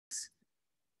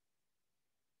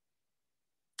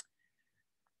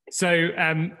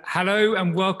Hello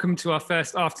and welcome to our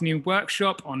first afternoon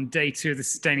workshop on day 2 of the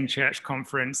Sustaining Church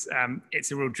Conference.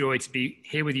 It's a real joy to be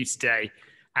here with you today.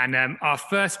 And our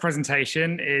first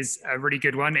presentation is a really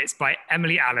good one. It's by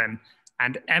Emily Allen.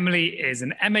 And Emily is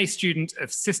an MA student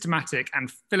of Systematic and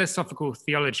Philosophical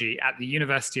Theology at the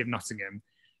University of Nottingham.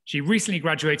 She recently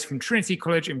graduated from Trinity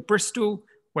College in Bristol,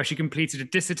 where she completed a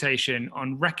dissertation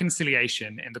on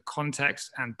reconciliation in the context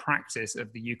and practice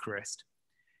of the Eucharist.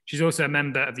 She's also a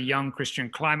member of the Young Christian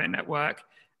Climate Network,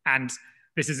 and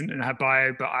this isn't in her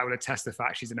bio, but I will attest the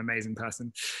fact she's an amazing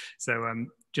person. So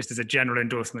just as a general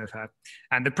endorsement of her.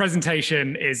 And the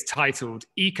presentation is titled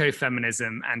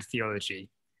Ecofeminism and Theology.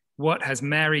 What has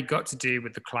Mary got to do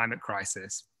with the climate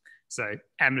crisis? So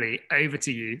Emily, over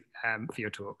to you for your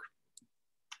talk.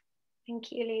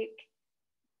 Thank you, Luke.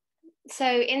 So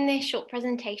in this short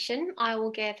presentation, I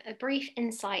will give a brief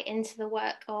insight into the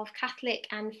work of Catholic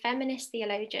and feminist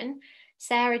theologian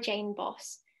Sarah Jane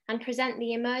Boss and present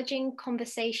the emerging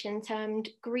conversation termed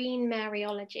Green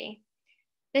Mariology.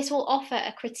 This will offer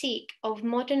a critique of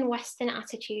modern Western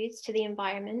attitudes to the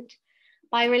environment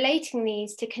by relating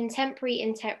these to contemporary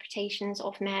interpretations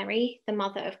of Mary, the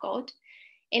Mother of God,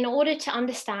 in order to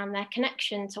understand their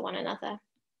connection to one another.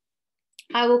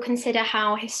 I will consider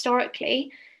how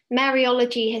historically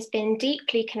Mariology has been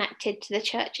deeply connected to the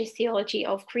Church's theology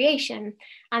of creation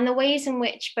and the ways in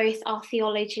which both our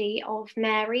theology of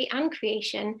Mary and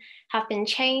creation have been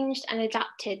changed and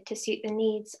adapted to suit the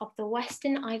needs of the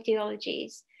Western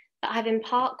ideologies that have in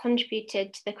part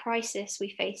contributed to the crisis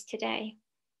we face today.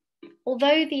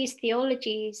 Although these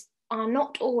theologies are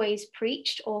not always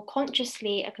preached or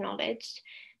consciously acknowledged,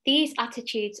 these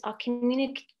attitudes are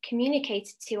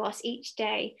communicated to us each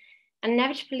day and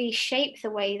inevitably shape the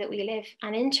way that we live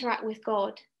and interact with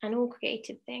God and all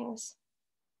created things.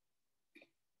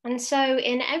 And so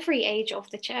in every age of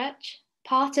the Church,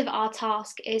 part of our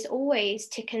task is always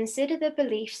to consider the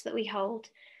beliefs that we hold,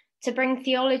 to bring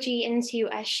theology into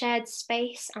a shared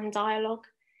space and dialogue,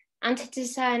 and to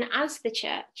discern as the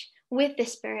Church, with the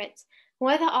Spirit,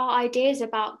 whether our ideas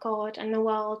about God and the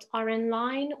world are in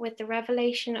line with the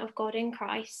revelation of God in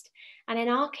Christ, and in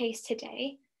our case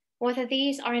today, whether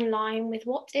these are in line with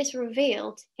what is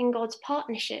revealed in God's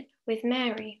partnership with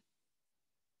Mary.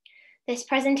 This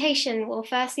presentation will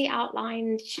firstly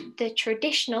outline the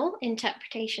traditional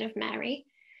interpretation of Mary,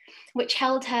 which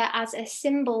held her as a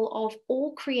symbol of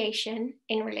all creation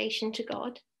in relation to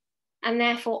God, and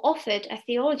therefore offered a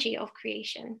theology of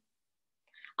creation.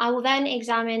 I will then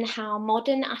examine how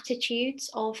modern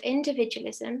attitudes of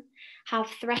individualism have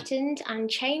threatened and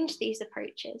changed these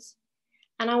approaches.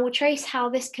 And I will trace how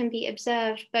this can be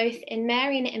observed both in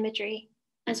Marian imagery,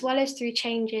 as well as through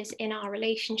changes in our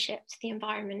relationship to the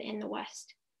environment in the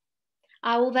West.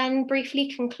 I will then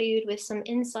briefly conclude with some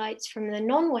insights from the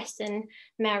non-Western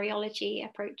Mariology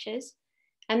approaches,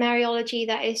 a Mariology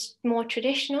that is more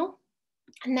traditional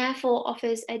and therefore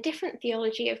offers a different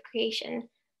theology of creation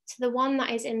to the one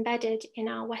that is embedded in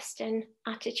our Western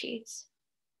attitudes.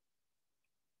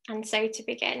 And so to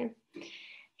begin,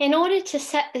 in order to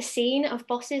set the scene of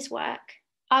Boss's work,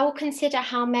 I will consider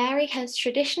how Mary has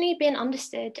traditionally been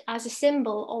understood as a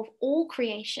symbol of all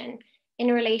creation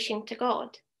in relation to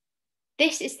God.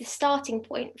 This is the starting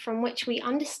point from which we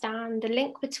understand the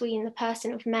link between the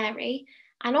person of Mary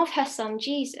and of her son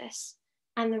Jesus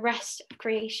and the rest of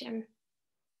creation.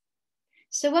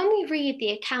 So when we read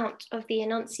the account of the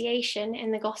Annunciation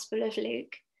in the Gospel of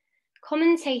Luke,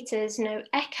 commentators note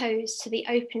echoes to the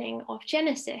opening of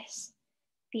Genesis.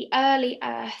 The early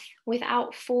earth,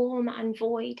 without form and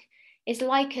void, is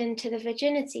likened to the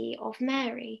virginity of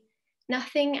Mary.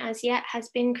 Nothing as yet has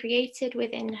been created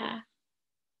within her.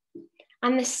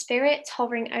 And the Spirit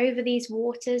hovering over these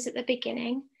waters at the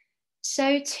beginning,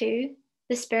 so too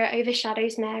the Spirit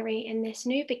overshadows Mary in this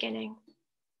new beginning.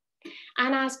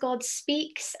 And as God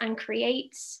speaks and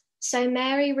creates, so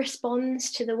Mary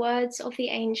responds to the words of the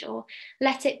angel,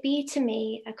 "Let it be to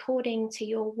me according to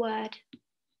your word."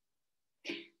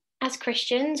 As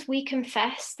Christians, we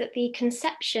confess that the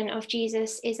conception of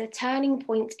Jesus is a turning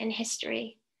point in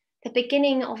history, the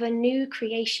beginning of a new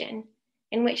creation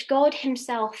in which God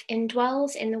himself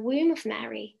indwells in the womb of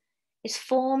Mary, is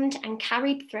formed and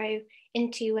carried through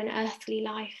into an earthly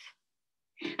life.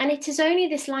 And it is only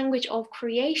this language of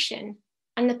creation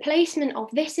and the placement of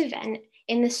this event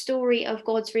in the story of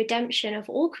God's redemption of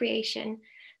all creation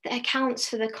that accounts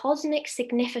for the cosmic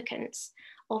significance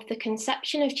of the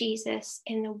conception of Jesus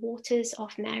in the waters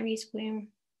of Mary's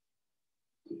womb.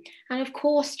 And of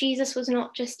course, Jesus was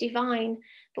not just divine,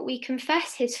 but we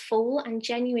confess his full and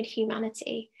genuine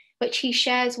humanity, which he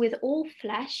shares with all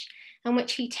flesh and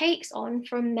which he takes on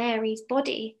from Mary's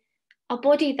body, a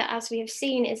body that, as we have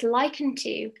seen, is likened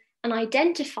to and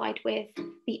identified with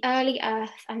the early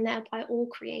earth and thereby all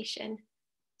creation,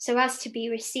 so as to be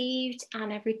received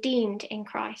and redeemed in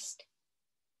Christ.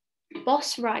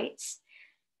 Boss writes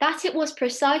that it was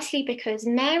precisely because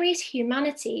Mary's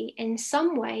humanity in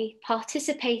some way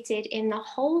participated in the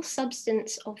whole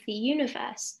substance of the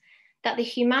universe that the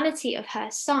humanity of her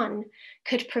Son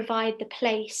could provide the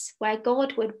place where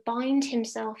God would bind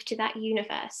himself to that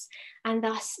universe and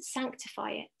thus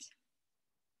sanctify it.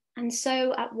 And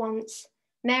so at once,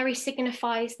 Mary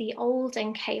signifies the old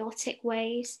and chaotic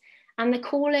ways and the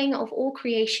calling of all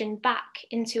creation back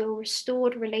into a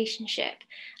restored relationship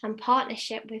and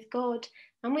partnership with God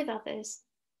and with others.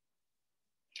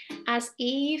 As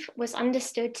Eve was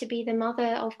understood to be the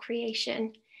mother of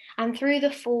creation, and through the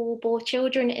fall bore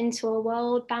children into a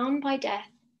world bound by death,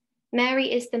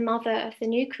 Mary is the mother of the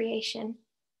new creation,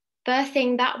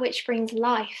 birthing that which brings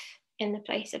life in the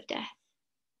place of death.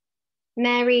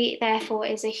 Mary, therefore,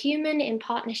 is a human in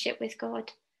partnership with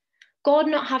God, God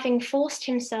not having forced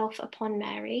himself upon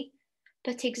Mary,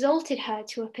 but exalted her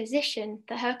to a position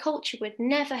that her culture would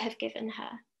never have given her,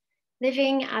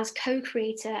 living as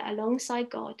co-creator alongside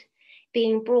God,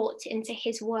 being brought into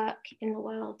his work in the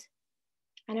world,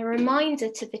 and a reminder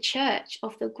to the church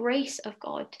of the grace of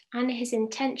God and his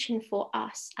intention for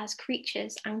us as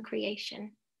creatures and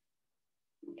creation.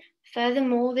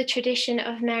 Furthermore, the tradition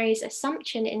of Mary's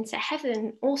assumption into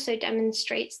heaven also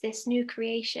demonstrates this new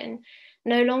creation,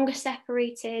 no longer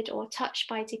separated or touched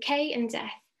by decay and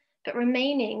death, but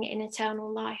remaining in eternal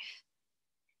life.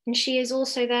 And she is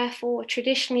also therefore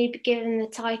traditionally given the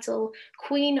title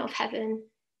Queen of Heaven,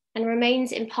 and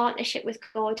remains in partnership with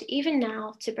God even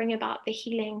now to bring about the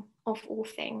healing of all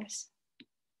things.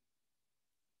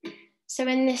 So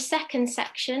in this second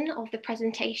section of the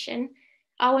presentation,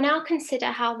 I will now consider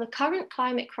how the current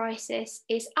climate crisis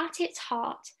is at its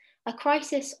heart a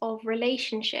crisis of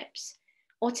relationships,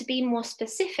 or to be more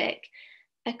specific,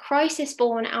 a crisis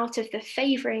born out of the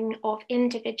favouring of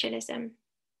individualism.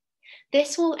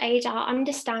 This will aid our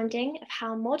understanding of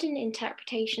how modern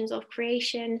interpretations of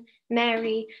creation,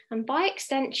 Mary, and by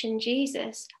extension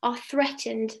Jesus, are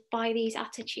threatened by these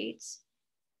attitudes.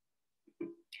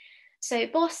 So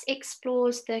Boss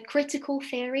explores the critical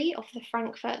theory of the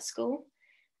Frankfurt School,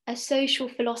 a social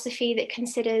philosophy that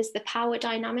considers the power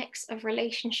dynamics of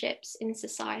relationships in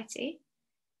society.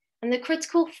 And the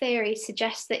critical theory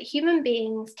suggests that human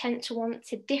beings tend to want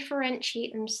to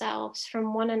differentiate themselves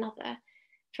from one another,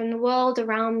 from the world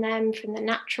around them, from the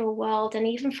natural world, and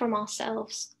even from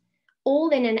ourselves, all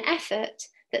in an effort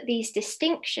that these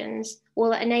distinctions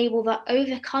will enable the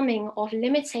overcoming of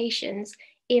limitations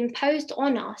imposed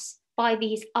on us by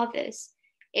these others,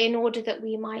 in order that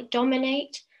we might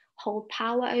dominate, hold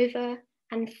power over,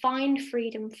 and find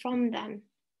freedom from them.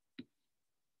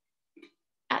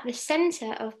 At the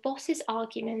centre of Boss's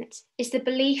argument is the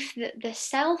belief that the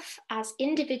self as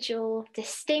individual,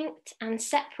 distinct and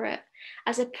separate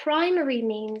as a primary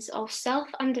means of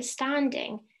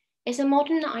self-understanding is a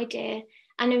modern idea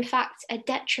and in fact a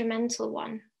detrimental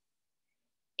one.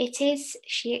 It is,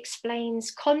 she explains,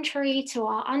 contrary to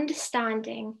our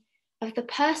understanding of the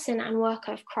person and work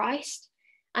of Christ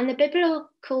and the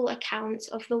biblical account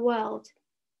of the world.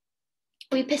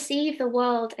 We perceive the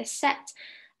world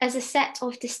as a set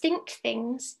of distinct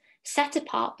things set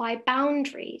apart by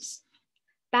boundaries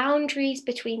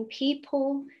between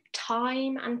people,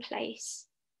 time, and place.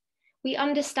 We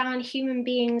understand human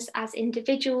beings as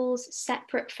individuals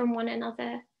separate from one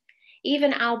another.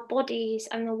 Even our bodies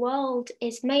and the world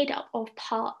is made up of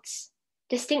parts,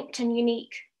 distinct and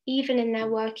unique, even in their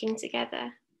working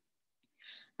together.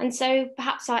 And so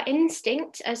perhaps our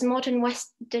instinct as modern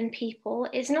Western people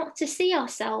is not to see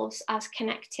ourselves as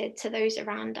connected to those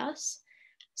around us,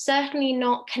 certainly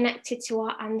not connected to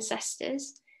our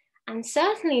ancestors, and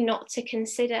certainly not to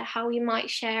consider how we might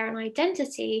share an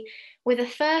identity with a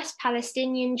first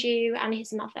Palestinian Jew and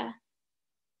his mother.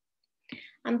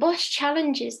 And Bosch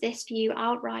challenges this view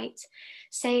outright,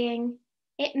 saying,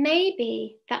 it may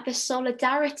be that the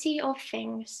solidarity of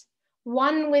things,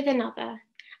 one with another,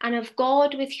 and of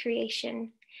God with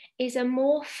creation, is a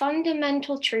more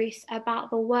fundamental truth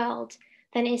about the world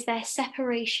than is their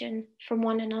separation from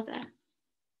one another.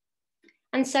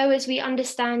 And so as we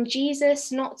understand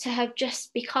Jesus not to have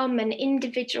just become an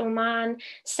individual man,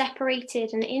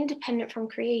 separated and independent from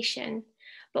creation,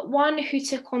 but one who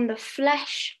took on the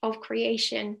flesh of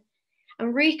creation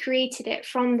and recreated it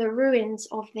from the ruins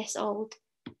of this old,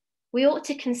 we ought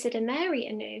to consider Mary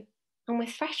anew and with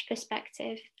fresh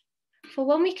perspective. For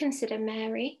when we consider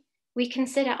Mary, we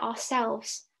consider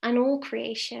ourselves and all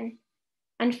creation,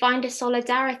 and find a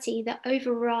solidarity that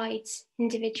overrides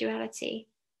individuality,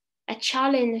 a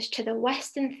challenge to the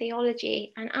Western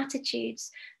theology and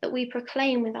attitudes that we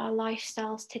proclaim with our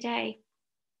lifestyles today.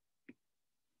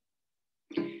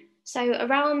 So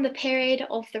around the period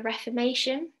of the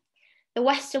Reformation, the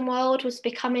Western world was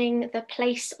becoming the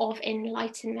place of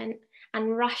enlightenment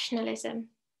and rationalism.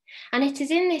 And it is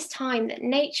in this time that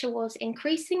nature was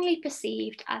increasingly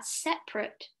perceived as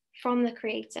separate from the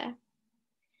Creator.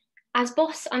 As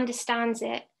Boss understands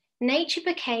it, nature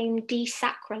became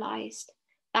desacralized,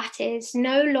 that is,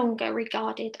 no longer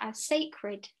regarded as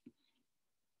sacred.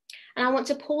 And I want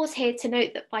to pause here to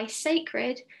note that by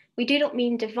sacred, we do not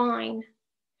mean divine.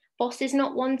 Boss is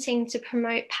not wanting to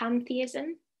promote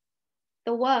pantheism.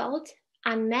 The world,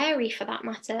 and Mary for that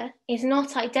matter, is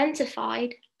not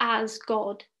identified as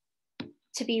God,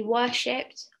 to be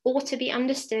worshipped or to be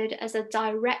understood as a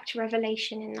direct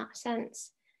revelation in that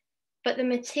sense. But the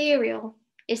material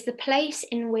is the place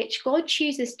in which God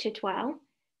chooses to dwell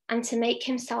and to make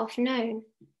himself known.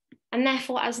 And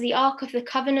therefore, as the Ark of the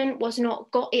Covenant was not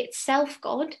God itself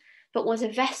God, but was a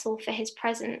vessel for his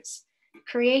presence,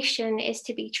 creation is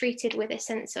to be treated with a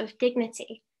sense of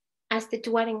dignity as the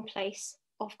dwelling place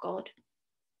of God.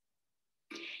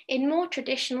 In more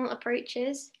traditional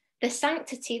approaches, the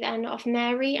sanctity then of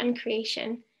Mary and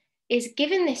creation is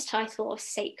given this title of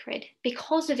sacred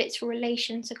because of its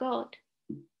relation to God.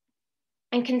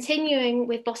 And continuing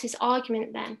with Boss's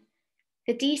argument then,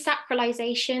 the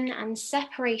desacralization and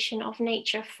separation of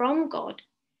nature from God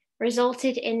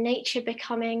resulted in nature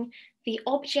becoming the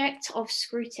object of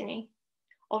scrutiny,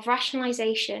 of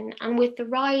rationalization, and with the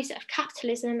rise of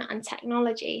capitalism and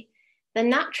technology, the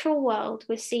natural world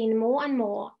was seen more and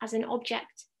more as an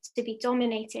object to be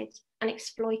dominated and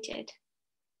exploited.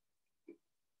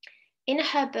 In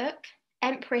her book,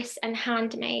 Empress and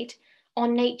Handmaid,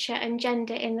 on nature and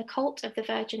gender in the cult of the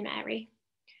Virgin Mary,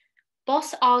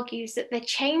 Boss argues that the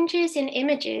changes in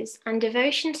images and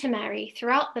devotion to Mary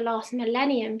throughout the last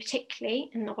millennium, particularly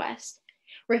in the West,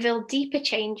 reveal deeper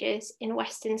changes in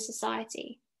Western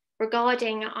society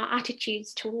regarding our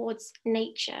attitudes towards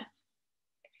nature.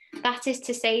 That is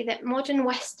to say that modern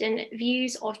Western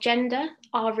views of gender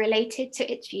are related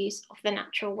to its views of the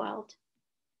natural world.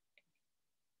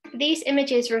 These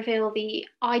images reveal the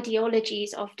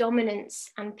ideologies of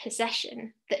dominance and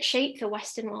possession that shape the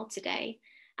Western world today,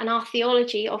 and our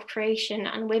theology of creation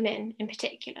and women in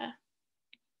particular.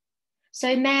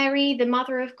 So Mary, the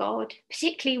Mother of God,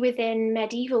 particularly within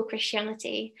medieval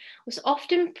Christianity, was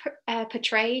often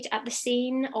portrayed at the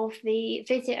scene of the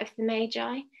visit of the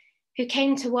Magi, who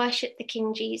came to worship the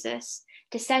King Jesus,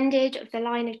 descended of the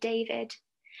line of David,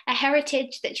 a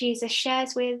heritage that Jesus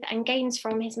shares with and gains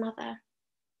from his mother.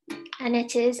 And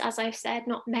it is, as I've said,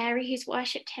 not Mary who's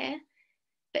worshipped here,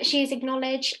 but she is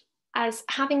acknowledged as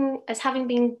having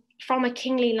been from a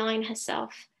kingly line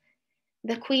herself,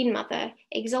 the Queen Mother,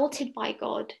 exalted by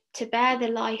God to bear the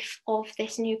life of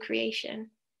this new creation,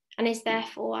 and is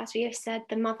therefore, as we have said,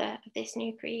 the mother of this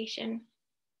new creation.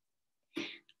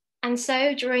 And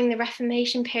so during the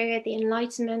Reformation period, the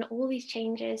Enlightenment, all these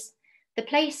changes, the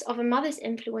place of a mother's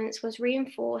influence was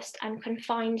reinforced and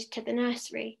confined to the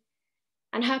nursery,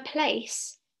 and her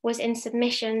place was in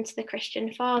submission to the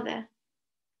Christian father.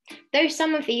 Though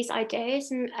some of these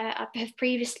ideas have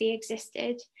previously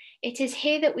existed, it is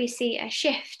here that we see a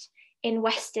shift in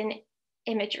Western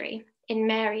imagery, in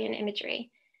Marian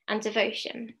imagery and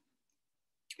devotion.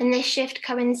 And this shift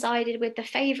coincided with the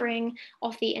favouring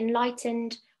of the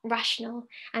enlightened, rational,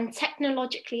 and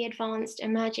technologically advanced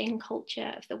emerging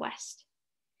culture of the West.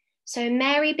 So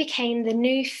Mary became the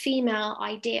new female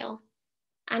ideal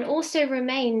and also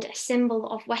remained a symbol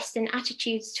of Western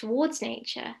attitudes towards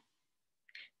nature.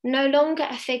 No longer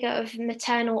a figure of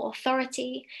maternal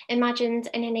authority, imagined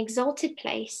in an exalted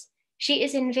place, she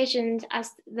is envisioned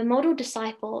as the model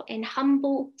disciple in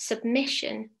humble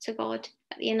submission to God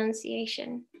at the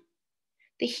Annunciation.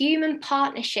 The human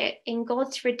partnership in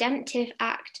God's redemptive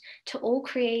act to all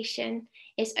creation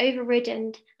is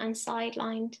overridden and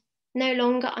sidelined, no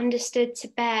longer understood to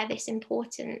bear this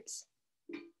importance.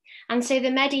 And so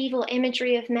the medieval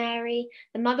imagery of Mary,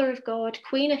 the Mother of God,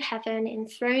 Queen of Heaven,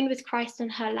 enthroned with Christ on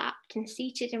her lap and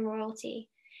seated in royalty,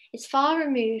 is far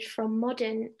removed from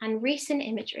modern and recent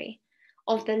imagery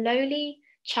of the lowly,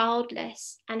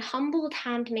 childless, and humbled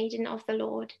handmaiden of the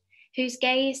Lord, whose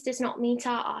gaze does not meet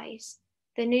our eyes,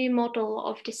 the new model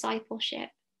of discipleship.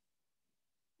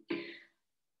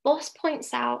 Boss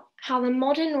points out how the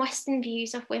modern Western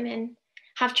views of women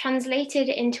have translated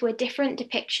into a different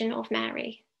depiction of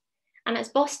Mary, and as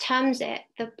Boss terms it,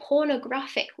 the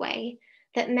pornographic way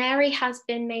that Mary has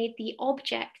been made the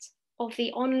object of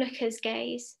the onlooker's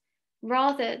gaze,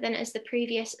 rather than as the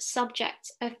previous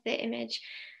subject of the image,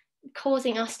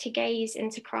 causing us to gaze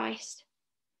into Christ.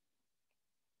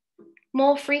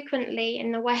 More frequently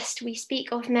in the West, we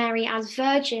speak of Mary as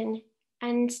virgin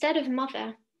instead of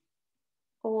mother,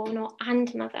 or not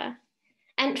and mother,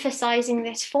 emphasizing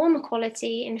this former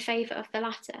quality in favor of the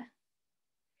latter.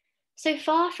 So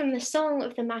far from the song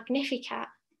of the Magnificat,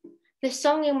 the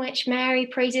song in which Mary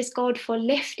praises God for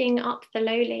lifting up the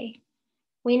lowly,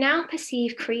 we now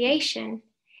perceive creation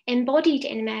embodied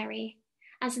in Mary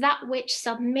as that which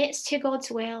submits to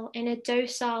God's will in a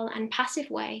docile and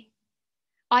passive way,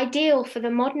 ideal for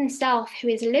the modern self who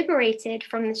is liberated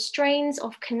from the strains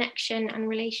of connection and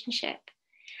relationship,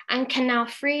 and can now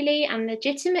freely and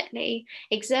legitimately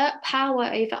exert power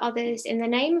over others in the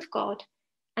name of God,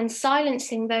 and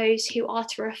silencing those who are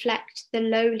to reflect the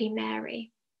lowly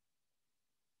Mary.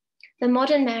 The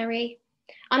modern Mary,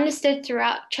 understood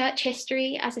throughout church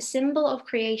history as a symbol of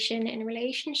creation in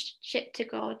relationship to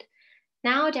God,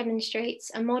 now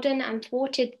demonstrates a modern and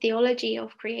thwarted theology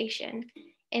of creation,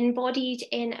 embodied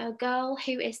in a girl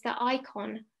who is the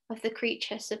icon of the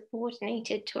creature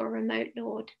subordinated to a remote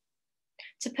Lord.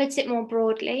 To put it more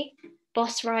broadly,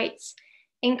 Boss writes,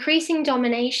 increasing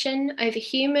domination over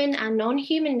human and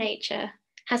non-human nature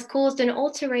has caused an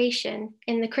alteration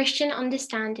in the Christian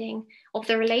understanding of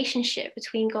the relationship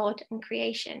between God and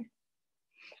creation.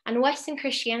 And Western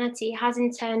Christianity has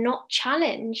in turn not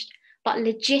challenged, but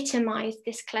legitimized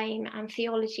this claim and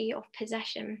theology of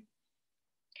possession.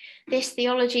 This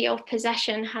theology of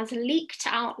possession has leaked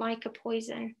out like a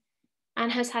poison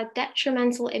and has had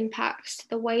detrimental impacts to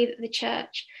the way that the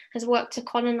church has worked to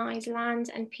colonize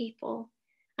land and people,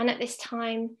 and at this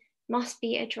time must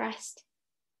be addressed.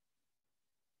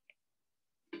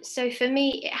 So for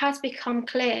me, it has become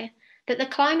clear that the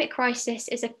climate crisis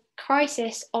is a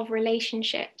crisis of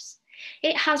relationships.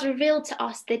 It has revealed to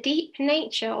us the deep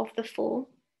nature of the fall,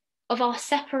 of our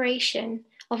separation,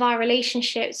 of our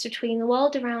relationships between the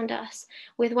world around us,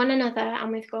 with one another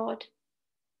and with God.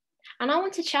 And I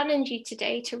want to challenge you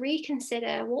today to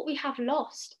reconsider what we have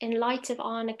lost in light of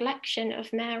our neglection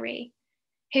of Mary,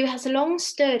 who has long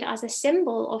stood as a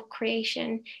symbol of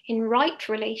creation in right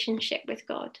relationship with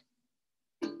God.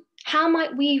 How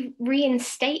might we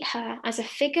reinstate her as a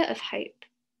figure of hope?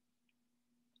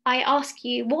 I ask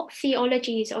you, what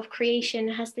theologies of creation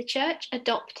has the church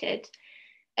adopted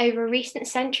over recent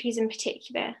centuries in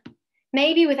particular,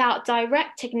 maybe without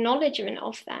direct acknowledgement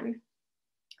of them,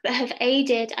 that have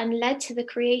aided and led to the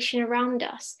creation around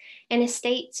us in a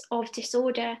state of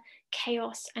disorder,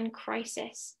 chaos, and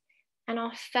crisis, and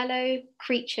our fellow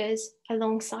creatures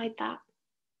alongside that?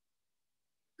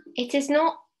 It is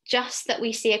not just that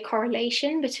we see a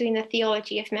correlation between the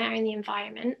theology of Mary and the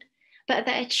environment, but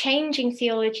that a changing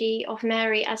theology of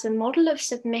Mary as a model of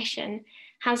submission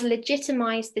has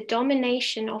legitimized the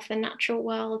domination of the natural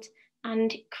world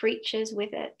and creatures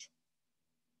with it.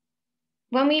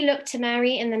 When we look to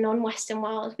Mary in the non-Western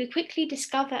world, we quickly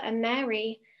discover a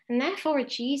Mary, and therefore a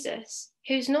Jesus,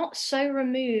 who's not so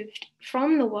removed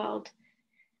from the world,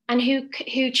 and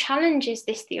who challenges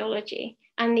this theology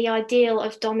and the ideal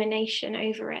of domination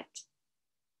over it.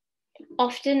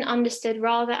 Often understood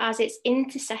rather as its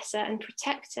intercessor and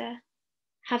protector,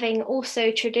 having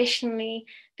also traditionally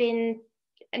been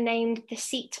named the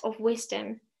seat of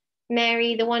wisdom,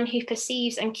 Mary, the one who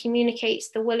perceives and communicates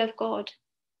the will of God.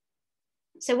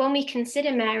 So when we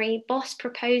consider Mary, Boss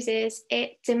proposes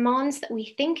it demands that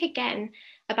we think again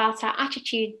about our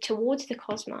attitude towards the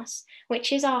cosmos,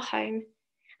 which is our home,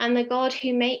 and the God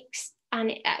who made and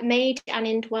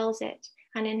indwells it,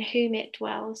 and in whom it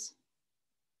dwells.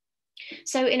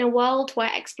 So in a world where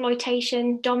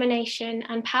exploitation, domination,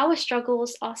 and power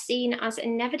struggles are seen as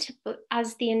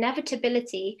the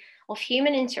inevitability of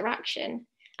human interaction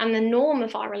and the norm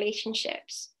of our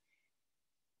relationships,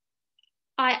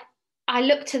 I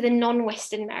look to the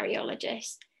non-Western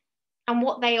Mariologists and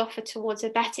what they offer towards a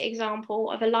better example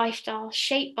of a lifestyle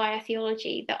shaped by a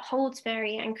theology that holds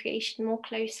Mary and creation more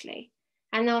closely,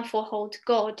 and therefore holds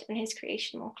God and his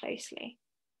creation more closely.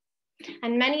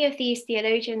 And many of these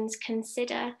theologians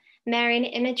consider Marian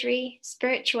imagery,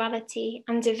 spirituality,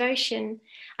 and devotion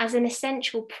as an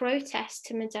essential protest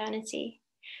to modernity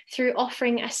through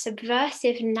offering a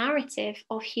subversive narrative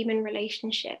of human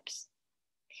relationships.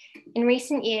 In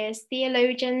recent years,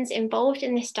 theologians involved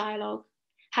in this dialogue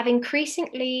have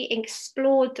increasingly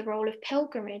explored the role of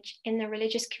pilgrimage in the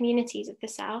religious communities of the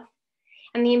South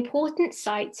and the important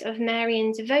sites of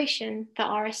Marian devotion that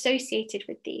are associated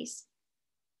with these.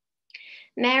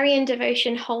 Marian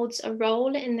devotion holds a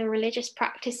role in the religious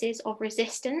practices of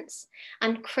resistance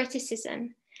and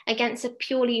criticism against a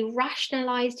purely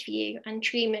rationalized view and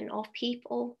treatment of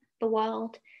people, the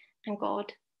world, and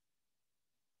God.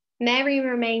 Mary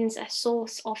remains a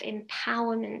source of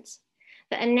empowerment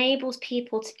that enables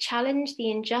people to challenge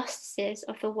the injustices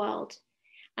of the world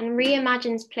and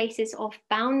reimagines places of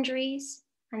boundaries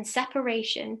and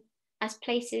separation as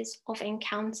places of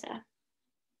encounter.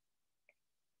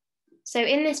 So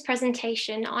in this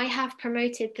presentation, I have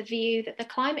promoted the view that the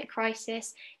climate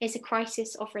crisis is a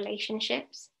crisis of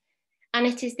relationships, and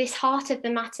it is this heart of the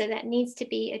matter that needs to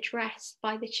be addressed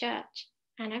by the church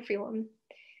and everyone.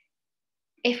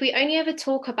 If we only ever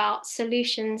talk about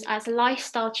solutions as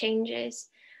lifestyle changes,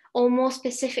 or more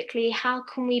specifically, how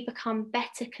can we become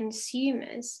better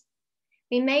consumers,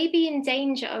 we may be in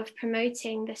danger of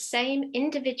promoting the same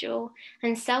individual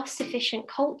and self-sufficient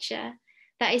culture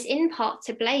that is in part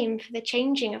to blame for the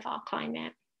changing of our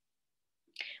climate.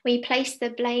 We place the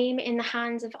blame in the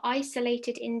hands of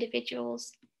isolated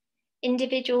individuals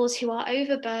who are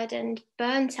overburdened,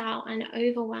 burnt out, and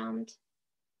overwhelmed.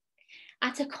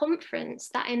 At a conference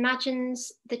that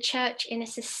imagines the church in a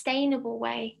sustainable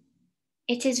way,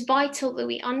 it is vital that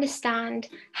we understand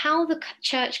how the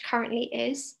church currently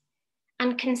is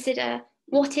and consider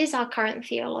what is our current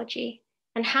theology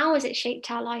and how has it shaped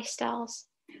our lifestyles,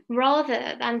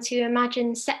 rather than to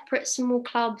imagine separate small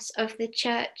clubs of the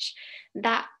church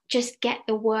that just get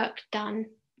the work done.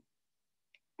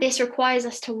 This requires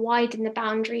us to widen the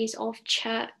boundaries of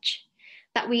church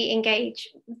that we engage,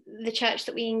 the church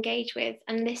that we engage with,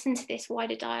 and listen to this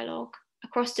wider dialogue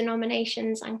across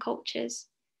denominations and cultures.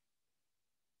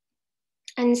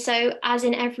 And so, as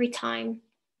in every time,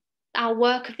 our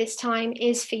work of this time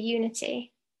is for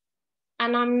unity.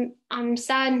 And I'm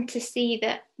saddened to see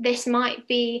that this might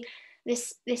be,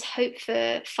 this hope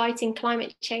for fighting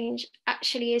climate change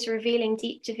actually is revealing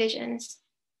deep divisions.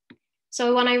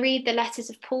 So when I read the letters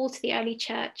of Paul to the early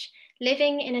church,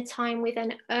 living in a time with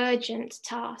an urgent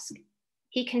task,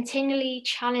 he continually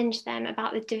challenged them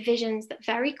about the divisions that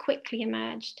very quickly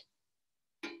emerged.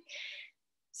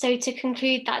 So to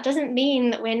conclude, that doesn't mean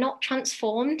that we're not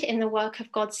transformed in the work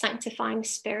of God's sanctifying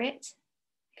Spirit,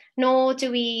 nor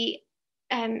do we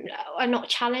are not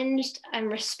challenged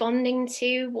and responding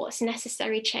to what's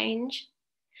necessary change.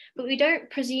 But we don't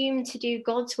presume to do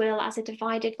God's will as a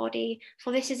divided body,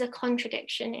 for this is a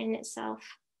contradiction in itself.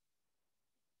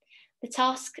 The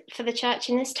task for the church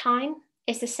in this time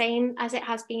is the same as it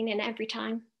has been in every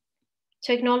time: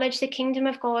 to acknowledge the kingdom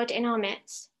of God in our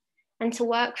midst and to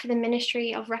work for the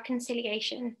ministry of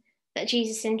reconciliation that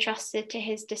Jesus entrusted to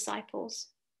his disciples.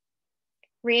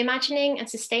 Reimagining and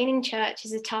sustaining church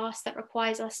is a task that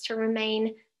requires us to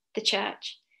remain the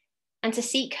church and to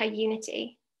seek her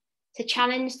unity, to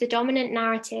challenge the dominant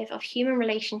narrative of human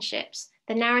relationships,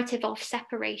 the narrative of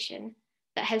separation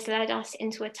that has led us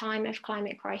into a time of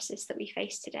climate crisis that we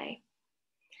face today.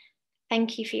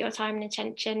 Thank you for your time and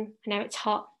attention. I know it's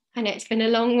hot. I know it's been a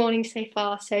long morning so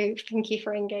far, so thank you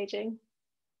for engaging.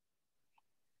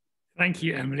 Thank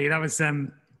you, Emily. That was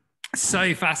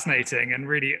so fascinating, and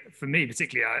really, for me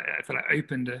particularly, I feel like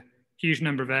opened a huge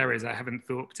number of areas I haven't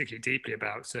thought particularly deeply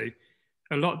about. So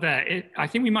a lot there. I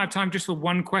think we might have time just for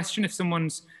one question. If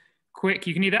someone's quick,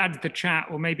 you can either add to the chat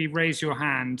or maybe raise your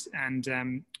hand. And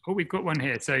oh, we've got one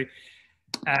here. So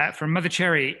from Mother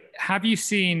Cherry, have you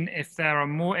seen if there are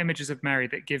more images of Mary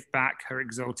that give back her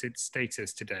exalted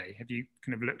status today? Have you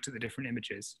kind of looked at the different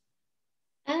images?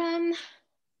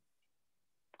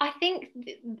 I think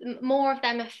more of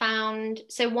them are found.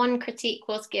 So one critique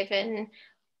was given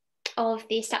of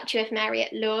the statue of Mary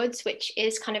at Lourdes, which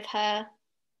is kind of her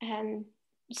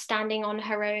standing on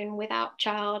her own without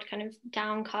child, kind of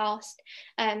downcast.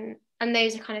 And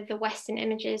those are kind of the Western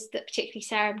images that particularly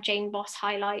Sarah Jane Boss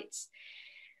highlights.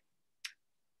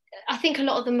 I think a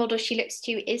lot of the model she looks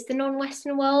to is the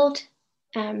non-Western world.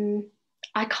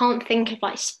 I can't think of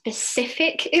like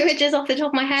specific images off the top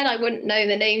of my head. I wouldn't know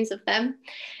the names of them.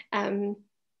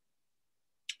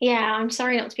 Yeah, I'm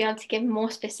sorry not to be able to give more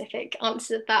specific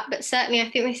answers of that, but certainly I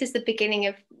think this is the beginning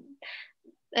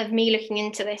of me looking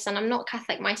into this, and I'm not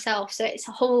Catholic myself, so it's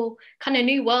a whole kind of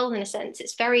new world in a sense.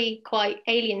 It's very quite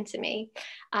alien to me.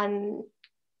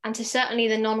 And to certainly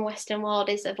the non-Western world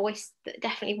is a voice that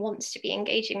definitely wants to be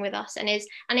engaging with us and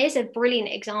is a brilliant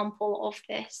example of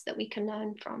this that we can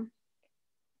learn from.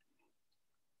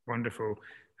 Wonderful.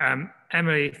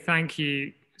 Emily, thank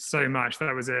you so much.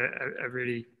 That was a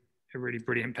really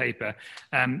brilliant paper.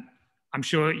 I'm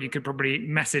sure you could probably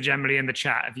message Emily in the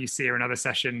chat if you see her in other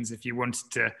sessions, if you wanted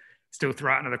to still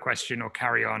throw out another question or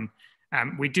carry on.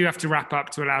 We do have to wrap up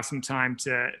to allow some time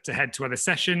to head to other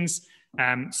sessions.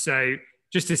 So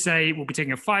Just to say, we'll be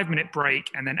taking a 5-minute break,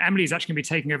 and then Emily is actually going to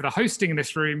be taking over the hosting in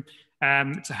this room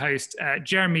to host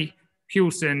Jeremy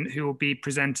Hewlson, who will be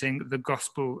presenting the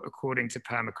gospel according to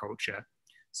permaculture.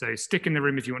 So stick in the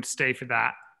room if you want to stay for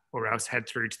that, or else head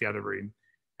through to the other room.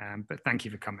 But thank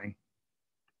you for coming.